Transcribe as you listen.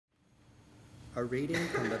A reading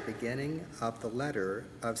from the beginning of the letter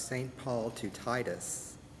of St. Paul to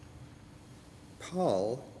Titus.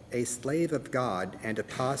 Paul, a slave of God and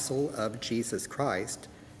apostle of Jesus Christ,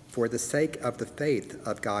 for the sake of the faith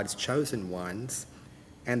of God's chosen ones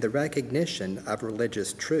and the recognition of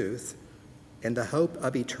religious truth, in the hope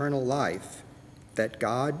of eternal life, that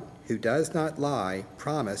God, who does not lie,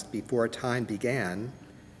 promised before time began,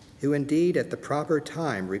 who indeed at the proper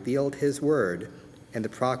time revealed his word and the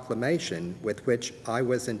proclamation with which I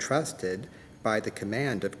was entrusted by the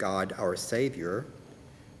command of God our Savior,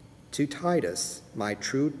 to Titus, my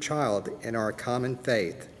true child in our common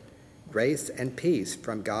faith, grace and peace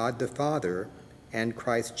from God the Father and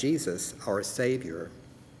Christ Jesus our Savior.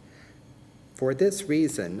 For this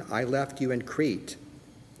reason I left you in Crete,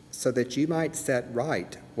 so that you might set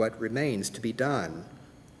right what remains to be done,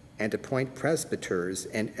 and appoint presbyters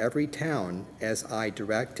in every town as I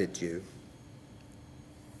directed you.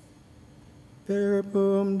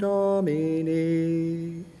 Verbum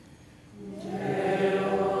Domini.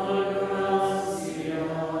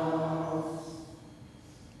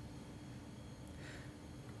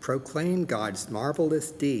 Proclaim God's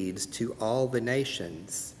marvelous deeds to all the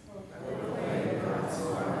nations.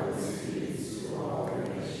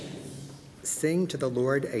 Sing to the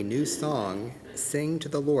Lord a new song. Sing to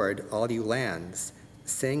the Lord, all you lands.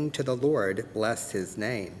 Sing to the Lord, bless his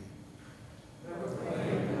name.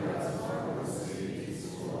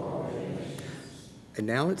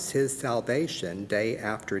 Announce his salvation day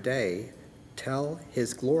after day. Tell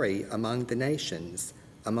his glory among the nations,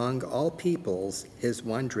 among all peoples his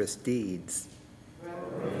wondrous deeds.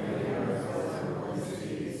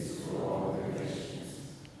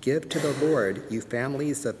 Give to the Lord, you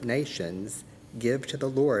families of nations. Give to the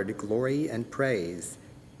Lord glory and praise.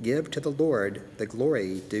 Give to the Lord the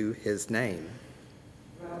glory due his name.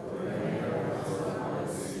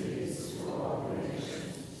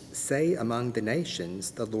 Say among the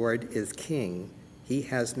nations, the Lord is king. He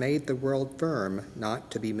has made the world firm, not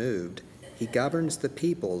to be moved. He governs the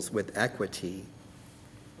peoples with equity.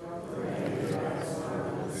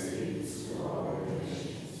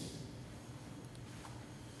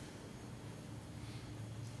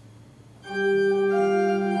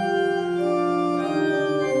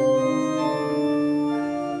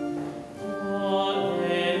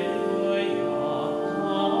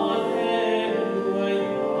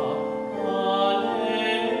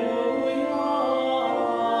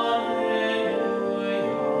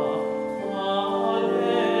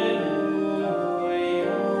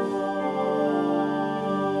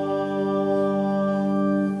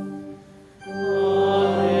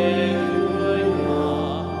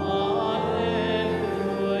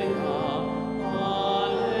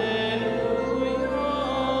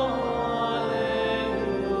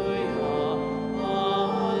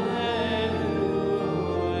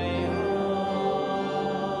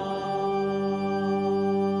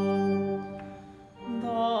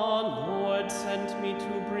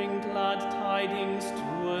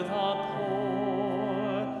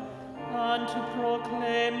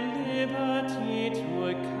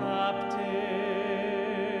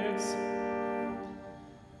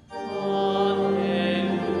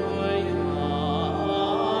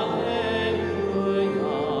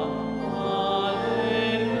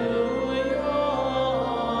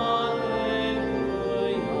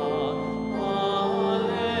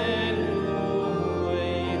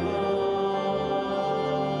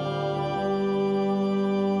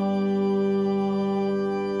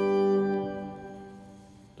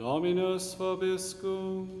 Dominus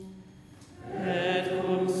vobiscum, et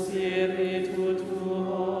cum spiritu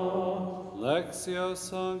tuo. Lectio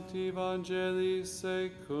Sancti Evangelii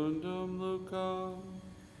secundum Lucam.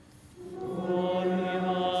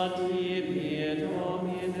 Gloria tibi,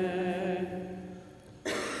 Domine.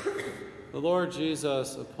 The Lord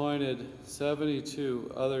Jesus appointed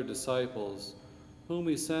 72 other disciples, whom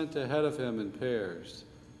he sent ahead of him in pairs,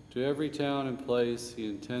 to every town and place he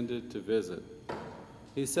intended to visit.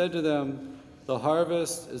 He said to them, "The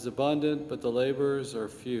harvest is abundant, but the laborers are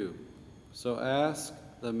few. So ask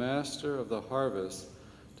the master of the harvest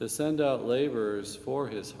to send out laborers for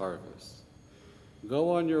his harvest. Go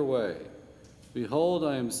on your way. Behold,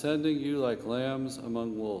 I am sending you like lambs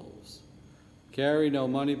among wolves. Carry no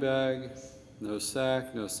money bag, no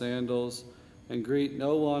sack, no sandals, and greet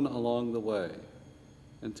no one along the way.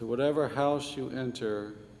 And to whatever house you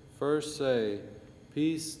enter, first say,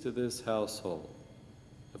 'Peace to this household.'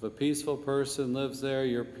 If a peaceful person lives there,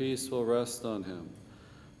 your peace will rest on him.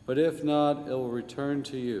 But if not, it will return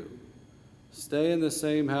to you. Stay in the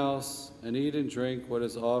same house and eat and drink what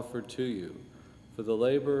is offered to you, for the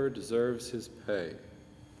laborer deserves his pay.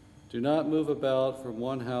 Do not move about from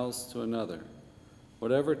one house to another.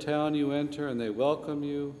 Whatever town you enter and they welcome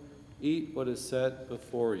you, eat what is set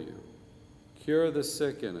before you. Cure the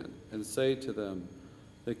sick in it and say to them,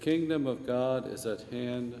 the kingdom of God is at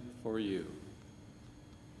hand for you.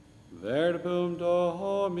 Verbum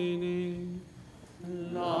Domini.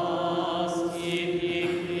 Nos tibi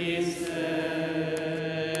Christe.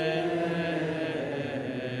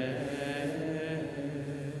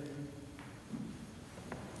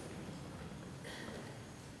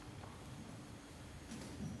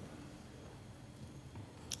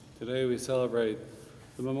 Today we celebrate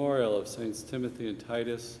the memorial of Saints Timothy and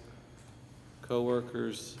Titus,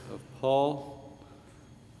 co-workers of Paul,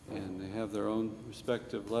 and they have their own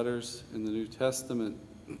respective letters in the New Testament.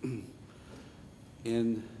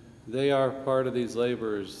 And they are part of these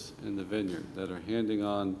laborers in the vineyard that are handing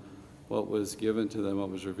on what was given to them,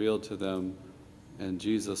 what was revealed to them in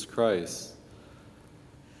Jesus Christ.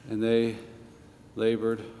 And they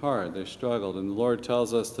labored hard, they struggled, and the Lord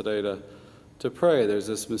tells us today to pray. There's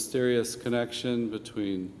this mysterious connection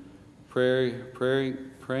between praying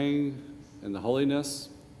in the holiness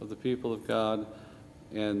of the people of God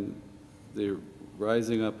and the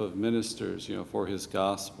rising up of ministers, for his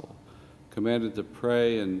gospel. Commanded to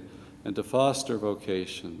pray and to foster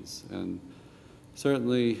vocations. And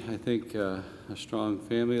certainly, I think a strong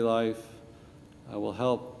family life will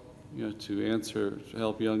help, to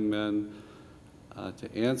help young men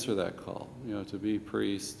to answer that call, to be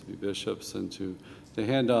priests, to be bishops, and to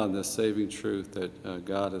hand on this saving truth that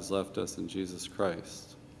God has left us in Jesus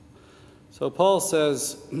Christ. So Paul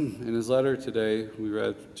says in his letter today, we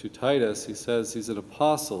read to Titus, he says he's an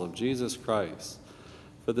apostle of Jesus Christ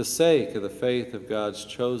for the sake of the faith of God's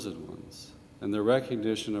chosen ones and the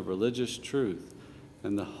recognition of religious truth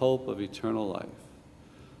and the hope of eternal life.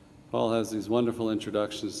 Paul has these wonderful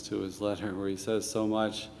introductions to his letter where he says so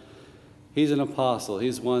much. He's an apostle.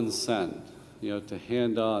 He's one sent, to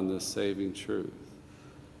hand on this saving truth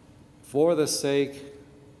for the sake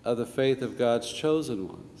of the faith of God's chosen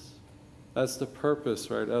ones. That's the purpose,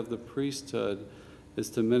 right, of the priesthood, is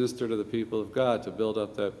to minister to the people of God, to build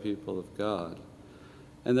up that people of God.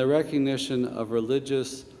 And the recognition of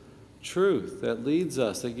religious truth that leads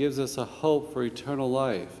us, that gives us a hope for eternal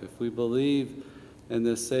life. If we believe in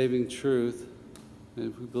this saving truth,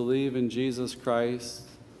 and if we believe in Jesus Christ,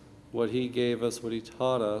 what he gave us, what he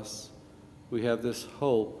taught us, we have this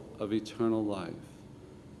hope of eternal life.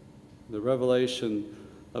 The revelation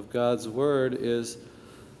of God's word is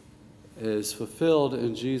fulfilled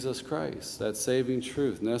in Jesus Christ. That saving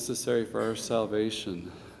truth necessary for our salvation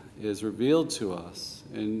is revealed to us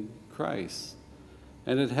in Christ.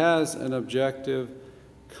 And it has an objective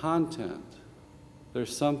content.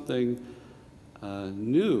 There's something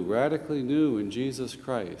new, radically new in Jesus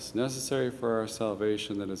Christ, necessary for our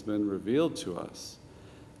salvation that has been revealed to us.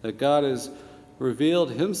 That God has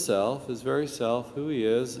revealed himself, his very self, who he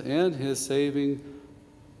is, and his saving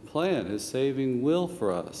plan, his saving will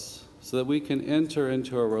for us, so that we can enter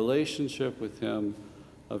into a relationship with him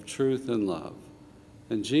of truth and love.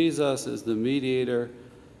 And Jesus is the mediator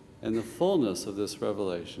and the fullness of this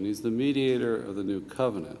revelation. He's the mediator of the new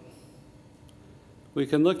covenant. We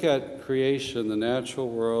can look at creation, the natural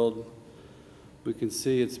world. We can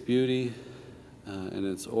see its beauty and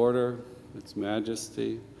its order, its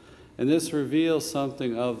majesty. And this reveals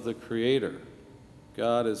something of the Creator.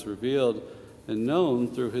 God is revealed and known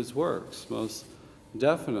through his works, most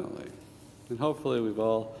definitely. And hopefully we've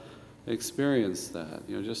all experienced that.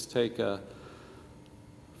 Just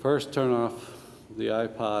first turn off the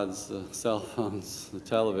iPods, the cell phones, the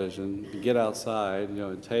television, get outside,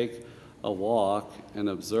 and take a walk and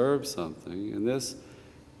observe something, and this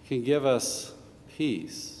can give us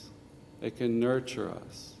peace. It can nurture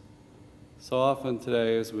us. So often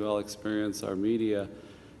today, as we all experience, our media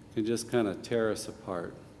can just kind of tear us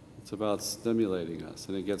apart. It's about stimulating us,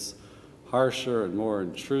 and it gets harsher and more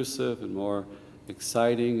intrusive and more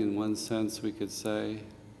exciting in one sense, we could say.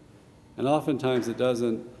 And oftentimes it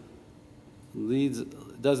doesn't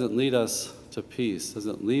lead us to peace,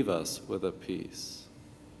 doesn't leave us with a peace.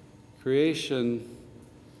 Creation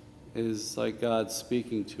is like God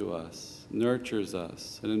speaking to us, nurtures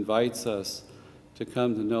us, and invites us to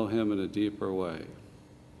come to know him in a deeper way.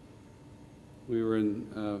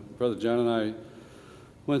 Brother John and I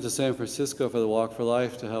went to San Francisco for the Walk for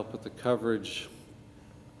Life to help with the coverage,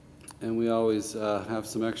 and we always have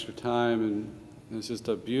some extra time, and it's just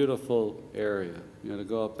a beautiful area, to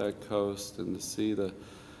go up that coast and to see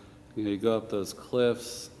you go up those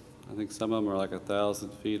cliffs. I think some of them are like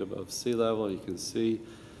 1,000 feet above sea level. You can see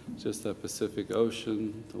just the Pacific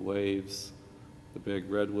Ocean, the waves, the big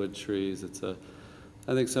redwood trees. It's a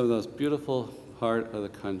I think, some of the most beautiful part of the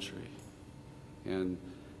country. And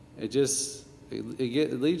it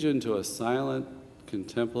leads you into a silent,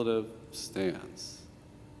 contemplative stance.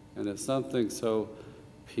 And it's something so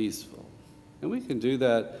peaceful. And we can do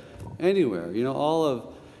that anywhere. You know, all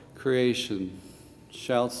of creation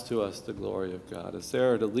shouts to us the glory of God. It's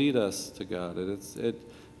there to lead us to God. And it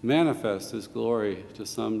manifests His glory to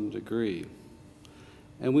some degree.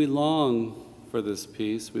 And we long for this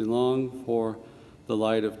peace. We long for the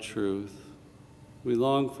light of truth. We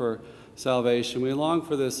long for salvation. We long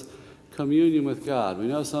for this communion with God. We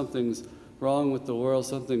know something's wrong with the world.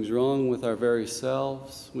 Something's wrong with our very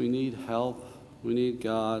selves. We need help. We need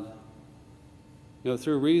God. You know,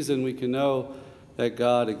 through reason, we can know that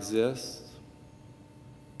God exists.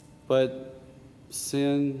 But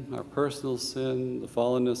sin, our personal sin, the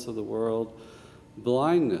fallenness of the world,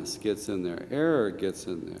 blindness gets in there. Error gets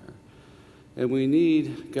in there. And we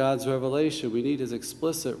need God's revelation. We need His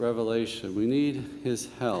explicit revelation. We need His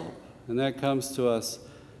help. And that comes to us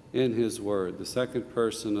in His Word, the second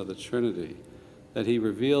person of the Trinity, that He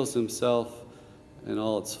reveals Himself in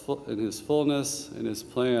in His fullness and His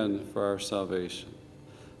plan for our salvation.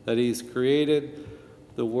 That He's created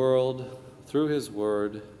the world through His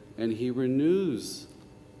Word, and He renews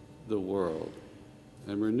the world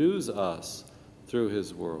and renews us through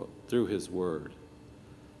His Word.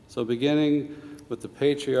 So beginning with the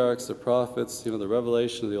patriarchs, the prophets, the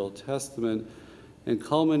revelation of the Old Testament, and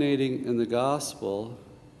culminating in the gospel,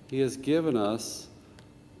 He has given us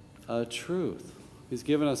a truth. He's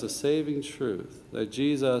given us a saving truth, that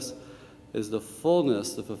Jesus is the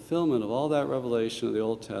fullness, the fulfillment of all that revelation of the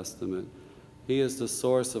Old Testament. He is the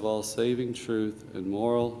source of all saving truth and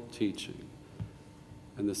moral teaching.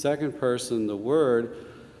 And the second person, the Word,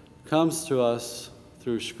 comes to us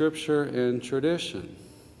through Scripture and tradition.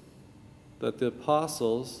 That the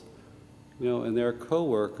apostles, and their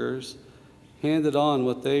co-workers handed on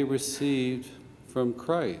what they received from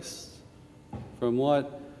Christ, from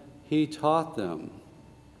what He taught them,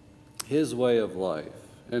 His way of life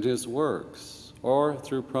and His works, or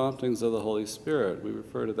through promptings of the Holy Spirit. We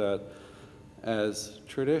refer to that as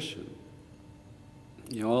tradition.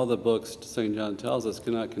 All the books, St. John tells us,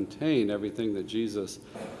 cannot contain everything that Jesus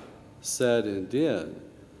said and did.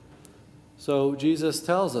 So Jesus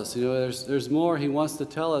tells us, there's more He wants to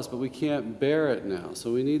tell us, but we can't bear it now.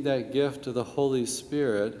 So we need that gift of the Holy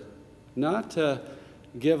Spirit, not to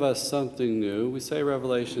give us something new. We say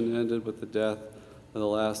Revelation ended with the death of the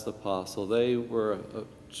last apostle. They were a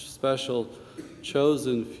special,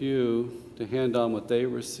 chosen few to hand on what they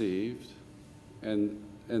received, and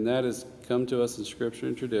that has come to us in Scripture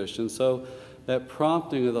and tradition. So that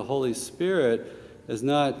prompting of the Holy Spirit is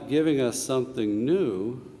not giving us something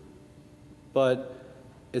new, but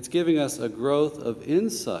it's giving us a growth of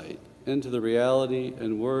insight into the reality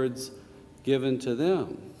and words given to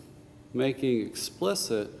them, making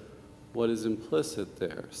explicit what is implicit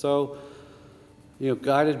there. So,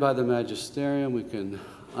 guided by the magisterium, we can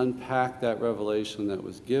unpack that revelation that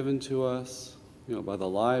was given to us, by the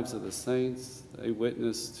lives of the saints. They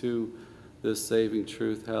witnessed to this saving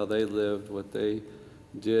truth, how they lived, what they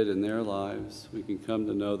did in their lives. We can come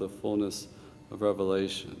to know the fullness of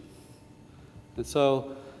revelation. And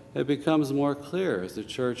so it becomes more clear as the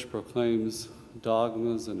Church proclaims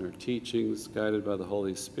dogmas and her teachings guided by the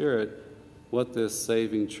Holy Spirit, what this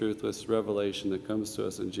saving truth, this revelation that comes to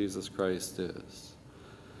us in Jesus Christ is.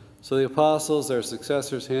 So the apostles, their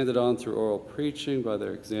successors, handed on through oral preaching by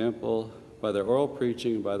their example, by their oral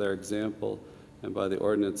preaching, by their example, and by the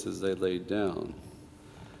ordinances they laid down.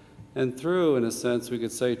 And through, in a sense, we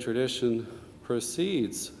could say tradition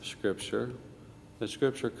precedes Scripture, that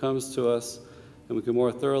Scripture comes to us and we can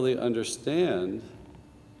more thoroughly understand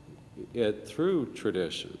it through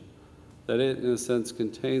tradition, that it, in a sense,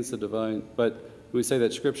 contains the divine, but we say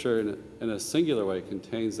that Scripture, in a singular way,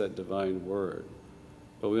 contains that divine word.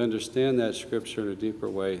 But we understand that Scripture in a deeper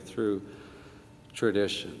way through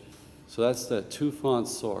tradition. So that's the two-font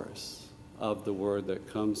source of the word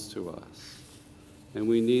that comes to us. And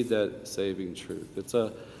we need that saving truth.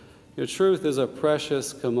 Truth is a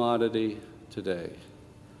precious commodity today.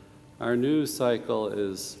 Our news cycle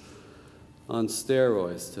is on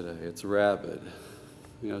steroids today. It's rabid.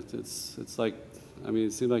 It's like,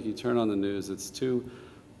 it seems like you turn on the news, it's two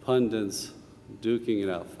pundits duking it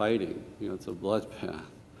out, fighting. It's a bloodbath.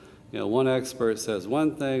 One expert says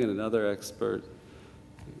one thing and another expert,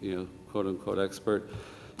 quote unquote expert,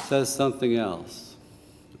 says something else.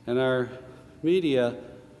 And our media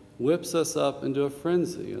whips us up into a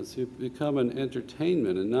frenzy. It's become an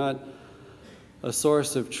entertainment and not a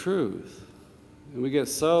source of truth. And we get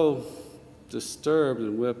so disturbed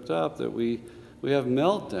and whipped up that we we have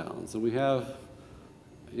meltdowns, and we have,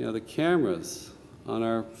 the cameras on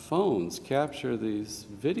our phones capture these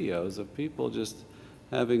videos of people just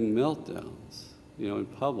having meltdowns, in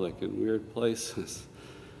public, in weird places.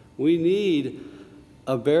 We need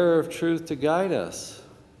a bearer of truth to guide us,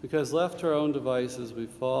 because left to our own devices, we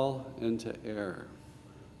fall into error.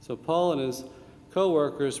 So Paul and his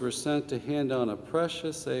co-workers were sent to hand on a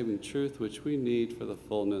precious saving truth which we need for the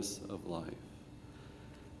fullness of life.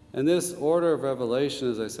 And this order of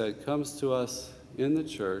revelation, as I said, comes to us in the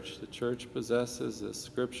church. The church possesses this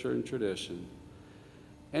scripture and tradition,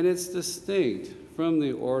 and it's distinct from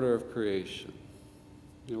the order of creation,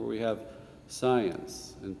 where we have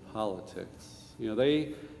science and politics.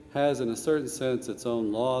 They has, in a certain sense, its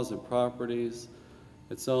own laws and properties,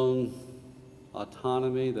 its own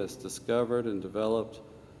autonomy that's discovered and developed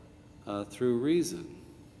through reason.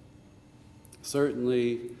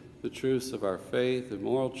 Certainly, the truths of our faith and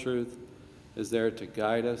moral truth is there to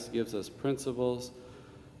guide us, gives us principles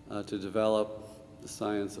to develop the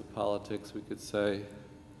science of politics, we could say.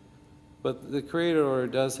 But the created order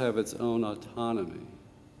does have its own autonomy.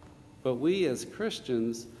 But we as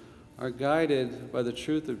Christians are guided by the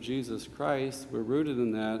truth of Jesus Christ. We're rooted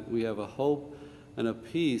in that. We have a hope and a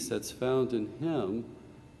peace that's found in Him,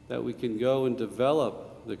 that we can go and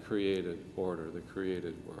develop the created order, the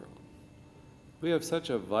created world. We have such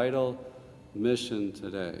a vital mission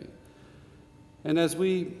today. And as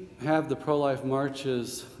we have the pro-life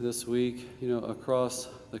marches this week, across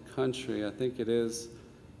the country, I think it is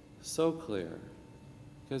so clear.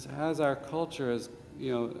 Because as our culture has,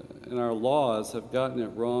 and our laws have gotten it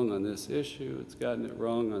wrong on this issue, it's gotten it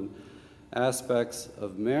wrong on aspects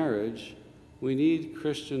of marriage, we need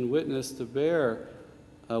Christian witness to bear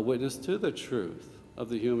witness to the truth of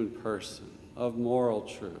the human person, of moral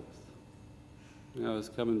truth. I was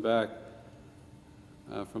coming back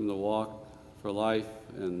from the walk for life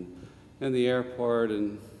and in the airport,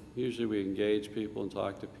 and usually we engage people and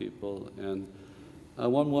talk to people, and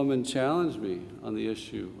one woman challenged me on the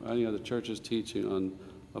issue, the church's teaching on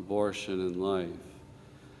abortion and life.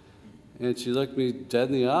 And she looked me dead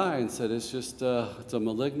in the eye and said, it's just, it's a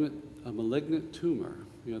malignant tumor.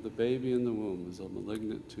 The baby in the womb is a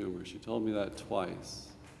malignant tumor. She told me that twice.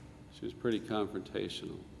 She was pretty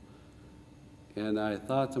confrontational. And I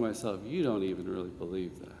thought to myself, you don't even really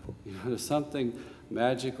believe that. Does something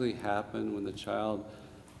magically happen when the child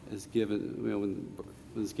is given,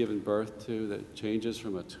 when is given birth to, that changes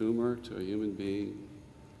from a tumor to a human being?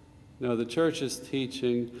 No, the church's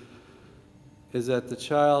teaching is that the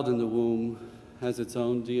child in the womb has its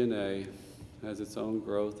own DNA, has its own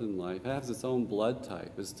growth in life, has its own blood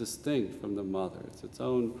type, is distinct from the mother. It's its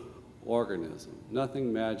own organism.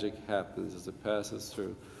 Nothing magic happens as it passes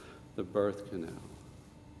through the birth canal.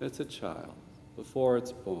 It's a child before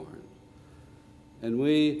it's born. And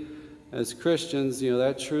we, as Christians,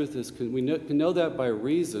 that truth is, we can know that by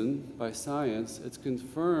reason, by science. It's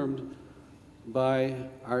confirmed by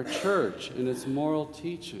our church and its moral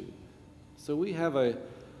teaching. So we have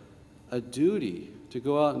a duty to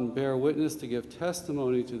go out and bear witness, to give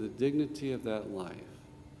testimony to the dignity of that life.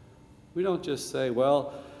 We don't just say,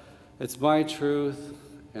 well, it's my truth,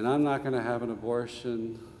 and I'm not going to have an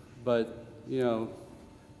abortion, but,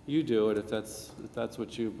 you do it if that's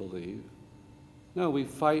what you believe. No, we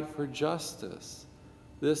fight for justice.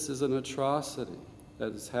 This is an atrocity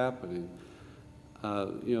that is happening,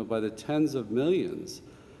 by the tens of millions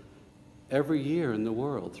every year in the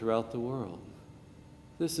world, throughout the world.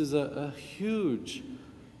 This is a huge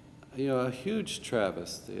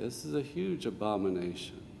travesty. This is a huge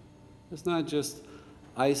abomination. It's not just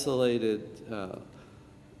isolated,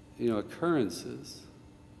 occurrences.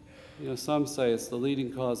 Some say it's the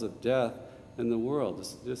leading cause of death in the world. The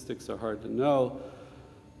statistics are hard to know,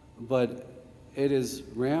 but it is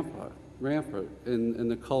rampant in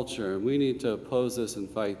the culture, and we need to oppose this and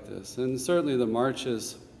fight this. And certainly the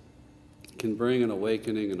marches can bring an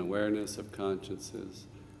awakening and awareness of consciences,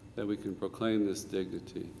 that we can proclaim this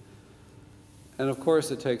dignity. And of course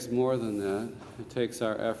it takes more than that. It takes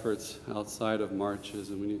our efforts outside of marches,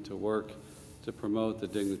 and we need to work to promote the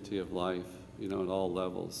dignity of life, at all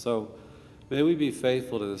levels. So may we be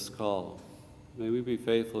faithful to this call. May we be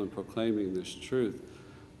faithful in proclaiming this truth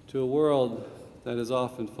to a world that has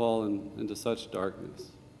often fallen into such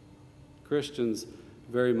darkness. Christians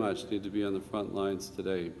very much need to be on the front lines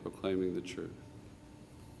today proclaiming the truth.